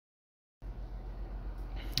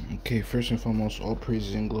Okay, first and foremost, all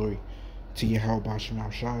praises and glory to Yahweh Bashem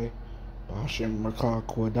Al-Shai, Bashem Rakah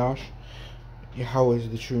Kwadash. Yahweh is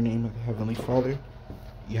the true name of the Heavenly Father.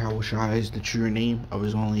 Yahweh Shai is the true name of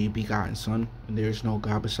His only begotten Son, and there is no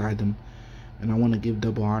God beside Him. And I want to give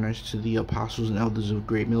double honors to the apostles and elders of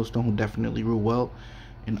Great Millstone who definitely rule well,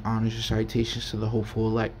 and honors and citations to the hopeful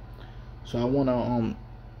elect. So I want to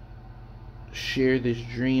share this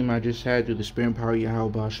dream I just had through the spirit and power of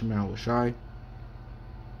Yahweh Bashem Al-Shai,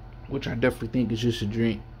 which I definitely think is just a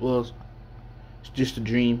dream. Well, it's just a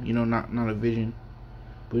dream, not a vision,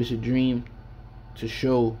 but it's a dream to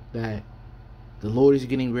show that the Lord is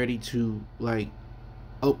getting ready to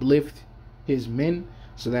uplift His men,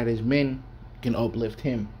 so that His men can uplift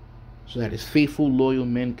Him, so that His faithful, loyal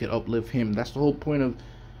men can uplift Him. That's the whole point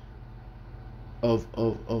of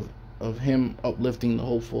Him uplifting the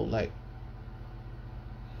hopeful elect,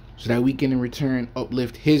 so that we can in return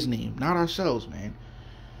uplift His name, not ourselves, man.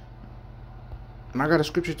 And I got a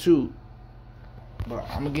scripture too, but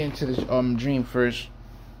I'm gonna get into this dream first.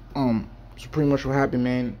 So pretty much what happened,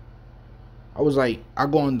 man. I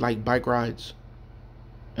go on bike rides,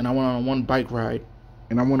 and I went on one bike ride,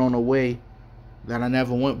 and I went on a way that I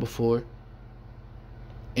never went before,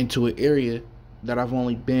 into an area that I've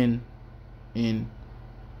only been in.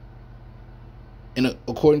 And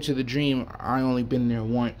according to the dream, I only been there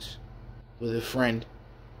once with a friend,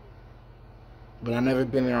 but I never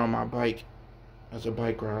been there on my bike as a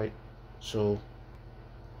bike ride. So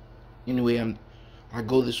anyway, I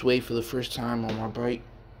go this way for the first time on my bike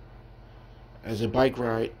as a bike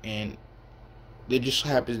ride, and there just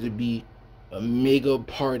happens to be a mega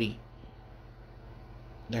party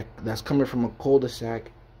that's coming from a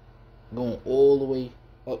cul-de-sac going all the way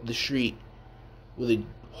up the street with a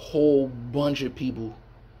whole bunch of people.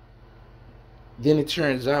 Then it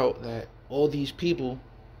turns out that all these people,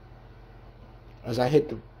 as I hit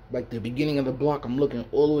the beginning of the block, I'm looking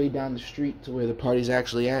all the way down the street to where the party's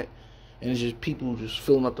actually at, and it's just people just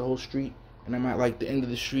filling up the whole street, and I'm at the end of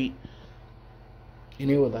the street, and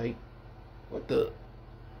they were like, what the,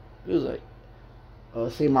 it was like,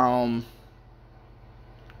 say my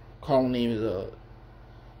call name is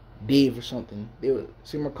Dave or something. They would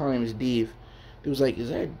say my call name is Dave. They was like, is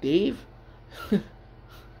that Dave?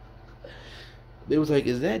 They was like,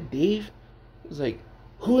 is that Dave? It was like,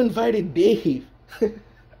 who invited Dave? It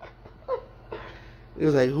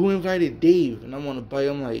was like, who invited Dave? And I'm on the bike.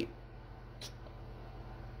 I'm like,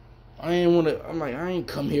 I ain't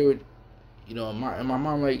come here with, and my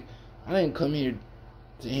mom like, I didn't come here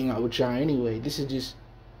to hang out with y'all anyway. This is just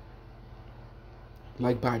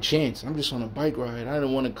by chance. I'm just on a bike ride. I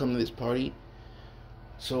didn't want to come to this party.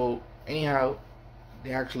 So anyhow,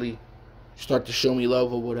 they actually start to show me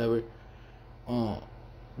love or whatever.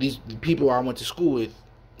 The people I went to school with,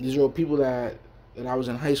 these are all people that I was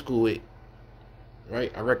in high school with,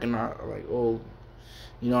 right? I recognize, oh,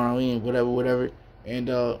 you know what I mean, whatever. And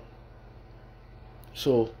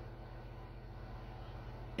so,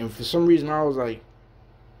 and for some reason I was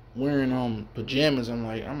wearing pajamas. I'm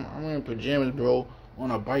wearing pajamas, bro, on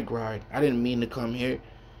a bike ride. I didn't mean to come here.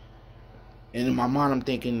 And in my mind, I'm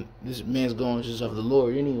thinking, this man's going just of the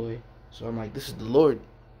Lord anyway. So I'm like, this is the Lord.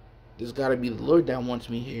 This got to be the Lord that wants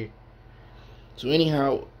me here. So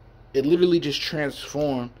anyhow, it literally just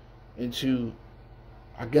transformed into,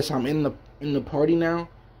 I guess I'm in the party now,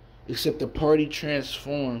 except the party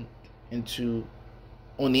transformed into,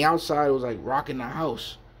 on the outside, it was like rocking the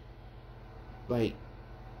house. Like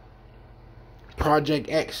Project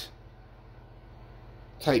X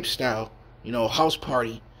type style, house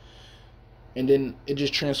party. And then it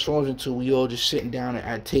just transforms into we all just sitting down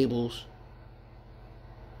at tables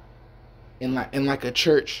in a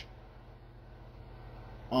church,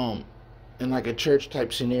 in a church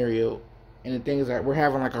type scenario. And the thing is that we're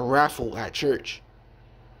having a raffle at church.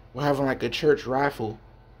 We're having a church raffle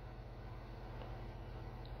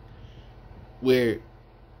where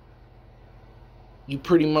you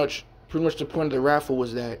pretty much the point of the raffle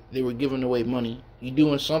was that they were giving away money. You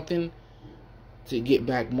doing something to get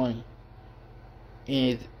back money.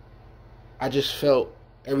 And I just felt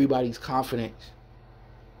everybody's confidence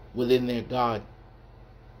within their God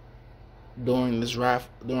during this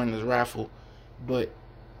raffle. But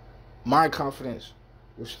my confidence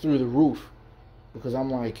was through the roof, because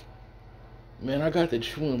I'm like, man, I got the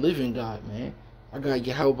true and living God, man. I got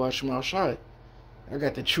Yahweh Bashem Al-Shai. I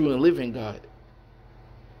got the true and living God.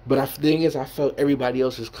 But the thing is, I felt everybody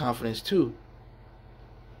else's confidence too.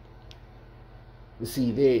 You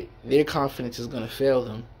see, their confidence is going to fail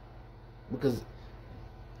them. Because,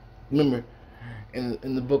 remember,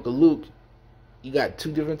 in the book of Luke, you got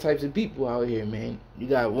two different types of people out here, man. You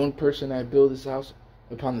got one person that built his house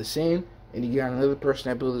upon the sand, and you got another person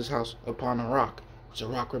that builds his house upon a rock, which a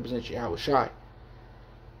rock represents Yahweh Shai.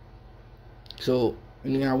 So,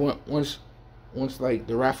 and then once like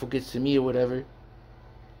the raffle gets to me or whatever,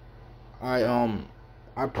 I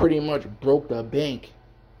pretty much broke the bank.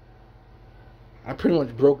 I pretty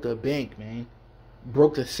much broke the bank, man.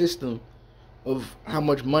 Broke the system of how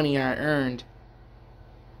much money I earned,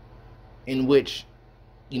 in which,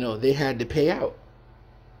 they had to pay out.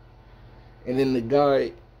 And then the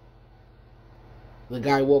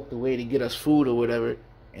guy walked away to get us food or whatever,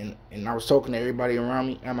 and I was talking to everybody around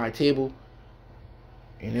me at my table,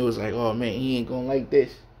 and it was like, oh man, he ain't gonna like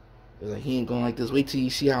this. It was like, he ain't gonna like this. Wait till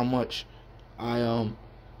you see how much I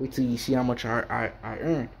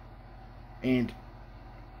earned. And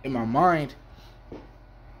in my mind,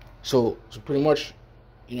 so pretty much,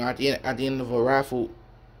 at the end of a raffle,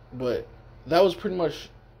 but that was pretty much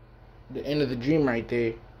the end of the dream right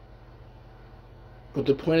there. But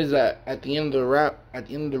the point is that at the end of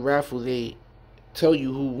the raffle, they tell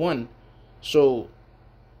you who won. So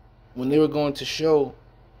when they were going to show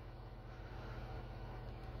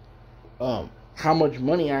how much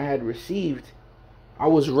money I had received, I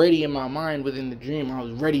was ready in my mind within the dream. I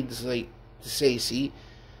was ready to say, see,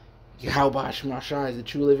 Yahweh Shai is the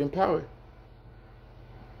true living power.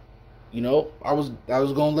 I was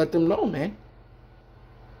gonna let them know, man.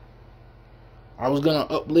 I was gonna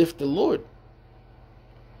uplift the Lord,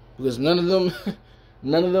 because none of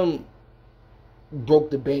them broke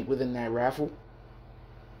the bank within that raffle.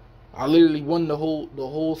 I literally won the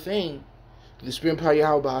whole thing. The Spirit Power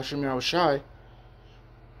Yahweh Shai,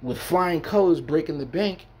 with flying colors, breaking the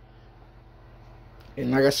bank.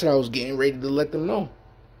 And like I said, I was getting ready to let them know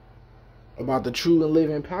about the true and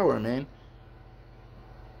living power, man.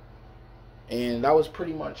 And that was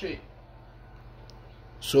pretty much it.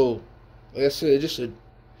 So, like I said,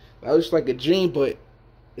 that was like a dream, but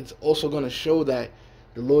it's also going to show that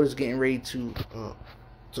the Lord is getting ready to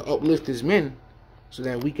uplift His men, so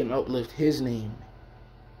that we can uplift His name.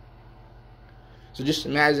 So just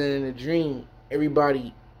imagine in a dream,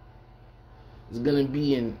 everybody's gonna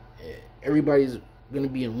be in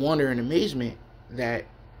wonder and amazement that,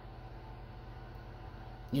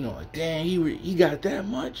 damn, he got that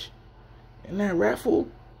much in that raffle,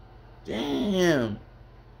 damn.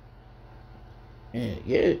 And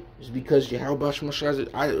yeah, it's because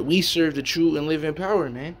Yahweh we serve the true and living power,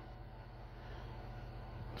 man.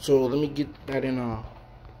 So let me get that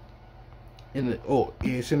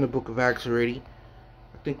it's in the book of Acts already.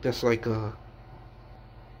 I think that's like and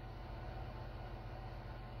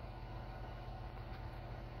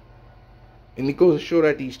it goes to show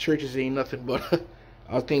that these churches ain't nothing but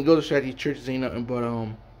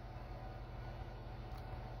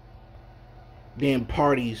damn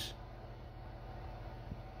parties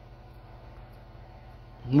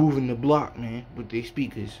moving the block, man, with their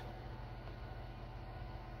speakers.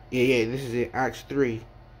 Yeah, this is it, Acts 3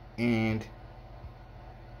 and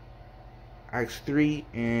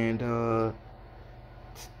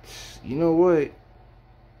you know what,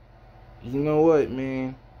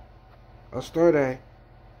 man, I'll start at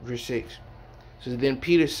verse 6. It says, then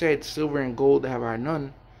Peter said, silver and gold have I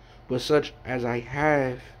none, but such as I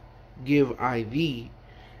have give I thee.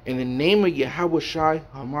 In the name of Yahweh Shai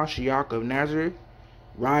HaMashiach of Nazareth,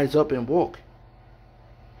 rise up and walk.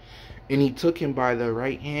 And he took him by the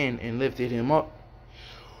right hand and lifted him up.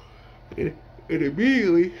 And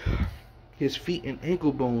immediately his feet and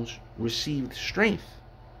ankle bones received strength.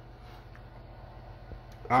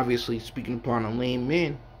 Obviously speaking upon a lame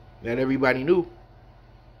man that everybody knew.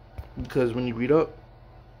 Because when you read up,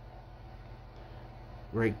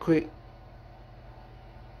 right quick,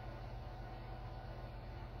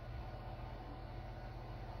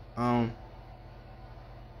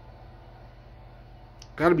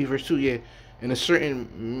 gotta be verse 2, yeah. And a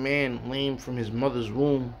certain man lame from his mother's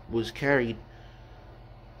womb was carried,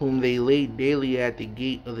 whom they laid daily at the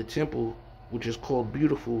gate of the temple, which is called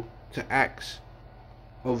Beautiful, to ask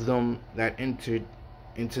of them that entered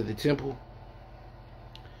into the temple.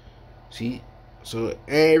 See, so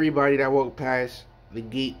everybody that walked past the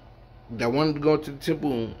gate, that wanted to go to the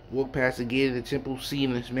temple and walk past the gate of the temple,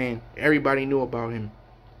 seeing this man, everybody knew about him.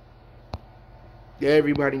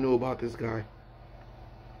 Everybody knew about this guy,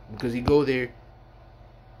 because he go there,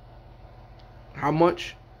 how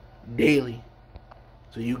much? Daily.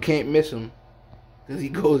 So you can't miss him, because he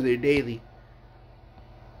goes there daily.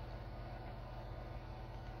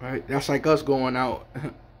 Right? That's like us going out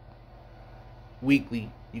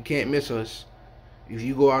weekly. You can't miss us. If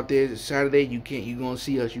you go out there Saturday, you're gonna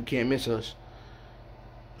see us. You can't miss us.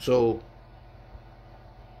 So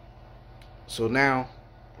now,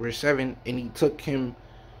 Verse 7, and he took him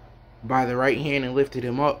by the right hand and lifted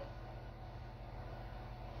him up.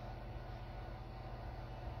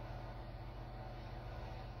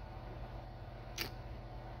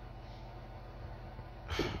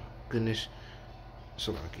 Goodness.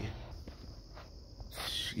 So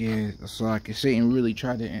yeah, so like Satan really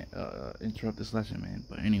tried to interrupt this lesson, man.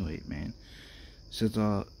 But anyway, man, it says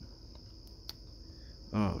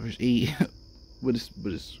verse 8, but it's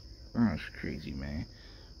crazy, man.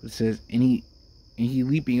 It says, and he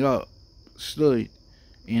leaping up stood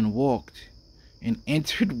and walked and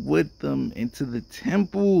entered with them into the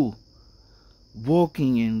temple,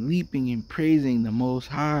 walking and leaping and praising the Most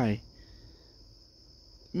High.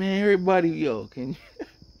 Man, everybody, yo, can you?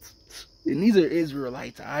 And these are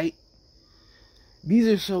Israelites, alright? These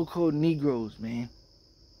are so-called Negroes, man.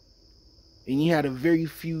 And you had a very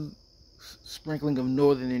few sprinkling of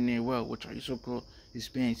Northern in there, well, which are your so-called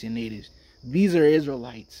Hispanics and natives. These are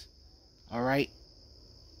Israelites, alright?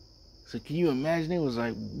 So can you imagine? It was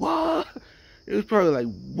like, what? It was probably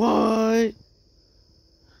like, what?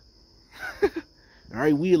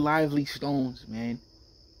 Alright, we lively stones, man.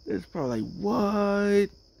 It's probably like, what?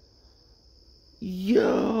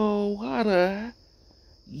 Yo, how the,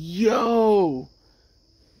 yo,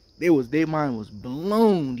 their mind was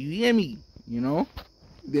blown. You hear me? You know.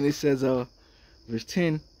 Then it says, verse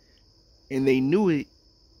 10, and they knew it,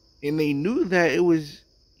 and they knew that it was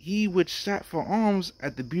he which sat for alms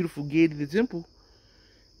at the beautiful gate of the temple,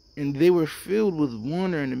 and they were filled with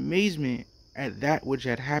wonder and amazement at that which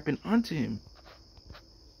had happened unto him.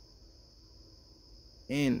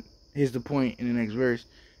 And here's the point in the next verse.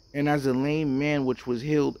 And as a lame man which was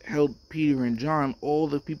healed held Peter and John, all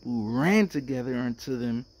the people ran together unto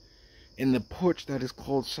them in the porch that is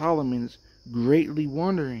called Solomon's, greatly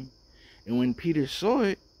wondering. And when Peter saw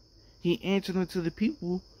it, he answered unto the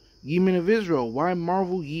people, Ye men of Israel, why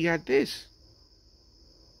marvel ye at this?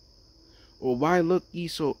 Or why look ye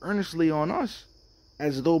so earnestly on us,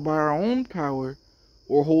 as though by our own power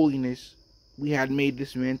or holiness we had made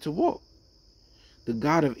this man to walk? The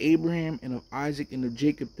God of Abraham and of Isaac and of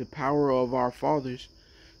Jacob, the power of our fathers,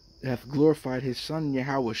 hath glorified his son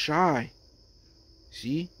Yahweh Shai.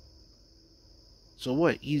 See? So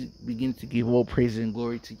what? He begins to give all praise and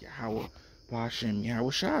glory to Yahweh Ba'ashem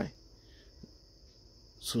Yahweh Shai.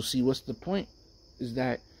 So see, what's the point? Is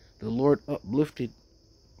that the Lord uplifted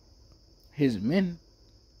his men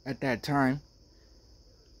at that time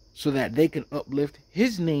so that they could uplift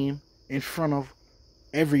his name in front of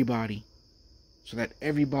everybody. So that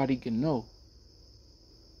everybody can know.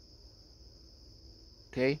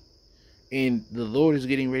 Okay? And the Lord is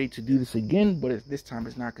getting ready to do this again, but this time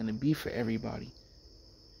it's not going to be for everybody.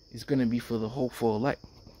 It's going to be for the hopeful elect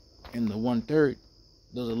and the 1/3,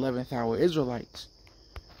 those 11th hour Israelites.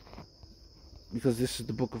 Because this is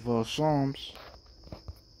the book of Psalms.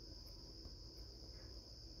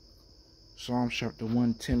 Psalms chapter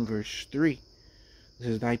 110 verse 3. It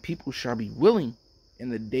says, Thy people shall be willing in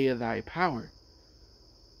the day of thy power.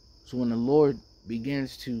 So when the Lord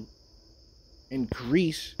begins to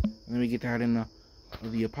increase, let me get that in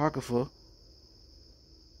the Apocrypha.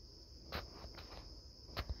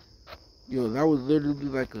 Yo, that was literally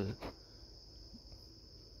like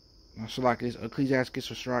so like this Ecclesiastes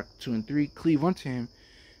or Sirach 2 and 3, cleave unto him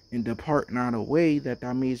and depart not away, that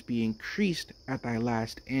thou mayest be increased at thy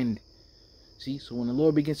last end. See, so when the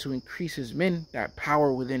Lord begins to increase his men, that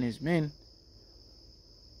power within his men,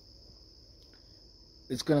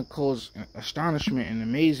 it's going to cause astonishment and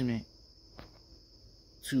amazement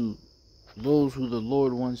to those who the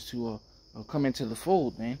Lord wants to come into the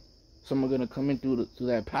fold, man. Some are going to come in through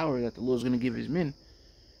that power that the Lord's going to give his men.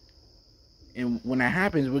 And when that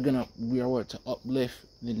happens, we are to uplift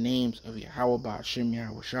the names of Yahweh Ba'ashem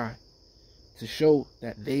Yahweh Shai, to show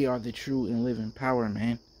that they are the true and living power,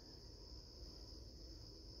 man.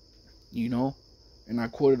 You know, and I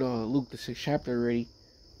quoted Luke the 6th chapter already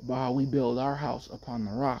about how we build our house upon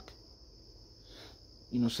the rock.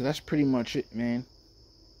 You know, so that's pretty much it, man.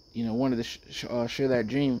 You know, wanted to share that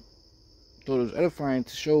dream. Thought it was edifying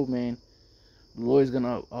to show, man, the Lord's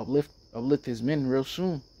gonna uplift his men real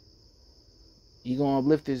soon. He's gonna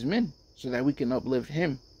uplift his men so that we can uplift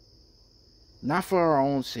him. Not for our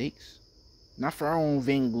own sakes, not for our own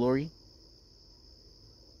vainglory.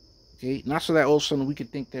 Okay, not so that all of a sudden we could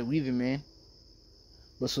think that we the man,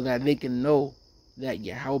 but so that they can know that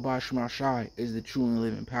Yahweh Ba'ashem Shai is the true and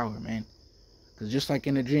living power, man. Because just like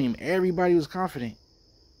in the dream, everybody was confident.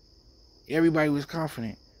 Everybody was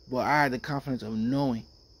confident. But I had the confidence of knowing.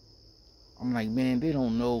 I'm like, man, they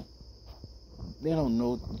don't know. They don't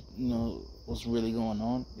know, you know, what, what's really going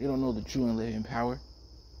on. They don't know the true and living power.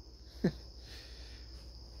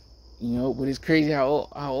 You know, but it's crazy how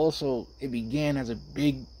also it began as a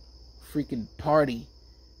big freaking party,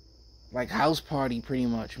 like house party, pretty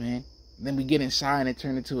much, man. Then we get inside and it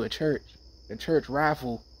turned into a church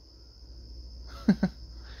raffle.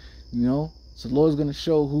 You know, so the Lord's gonna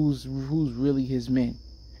show who's really His men,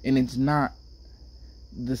 and it's not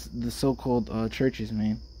the so-called churches,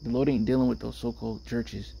 man. The Lord ain't dealing with those so-called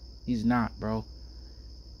churches. He's not, bro.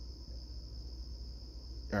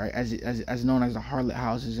 All right, as known as the harlot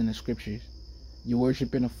houses in the scriptures. You're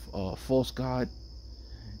worshiping a false god.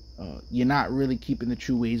 You're not really keeping the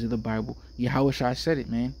true ways of the Bible. Yahushua said it,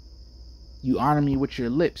 man. You honor me with your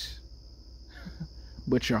lips,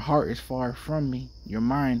 but your heart is far from me. Your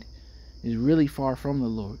mind is really far from the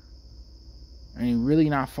Lord. And you're really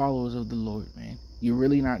not followers of the Lord, man. You're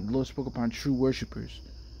really not. The Lord spoke upon true worshipers.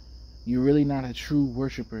 You're really not a true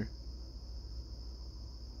worshiper.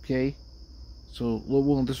 Okay? So, Lord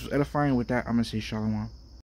willing, this was edifying. With that, I'm going to say shalom.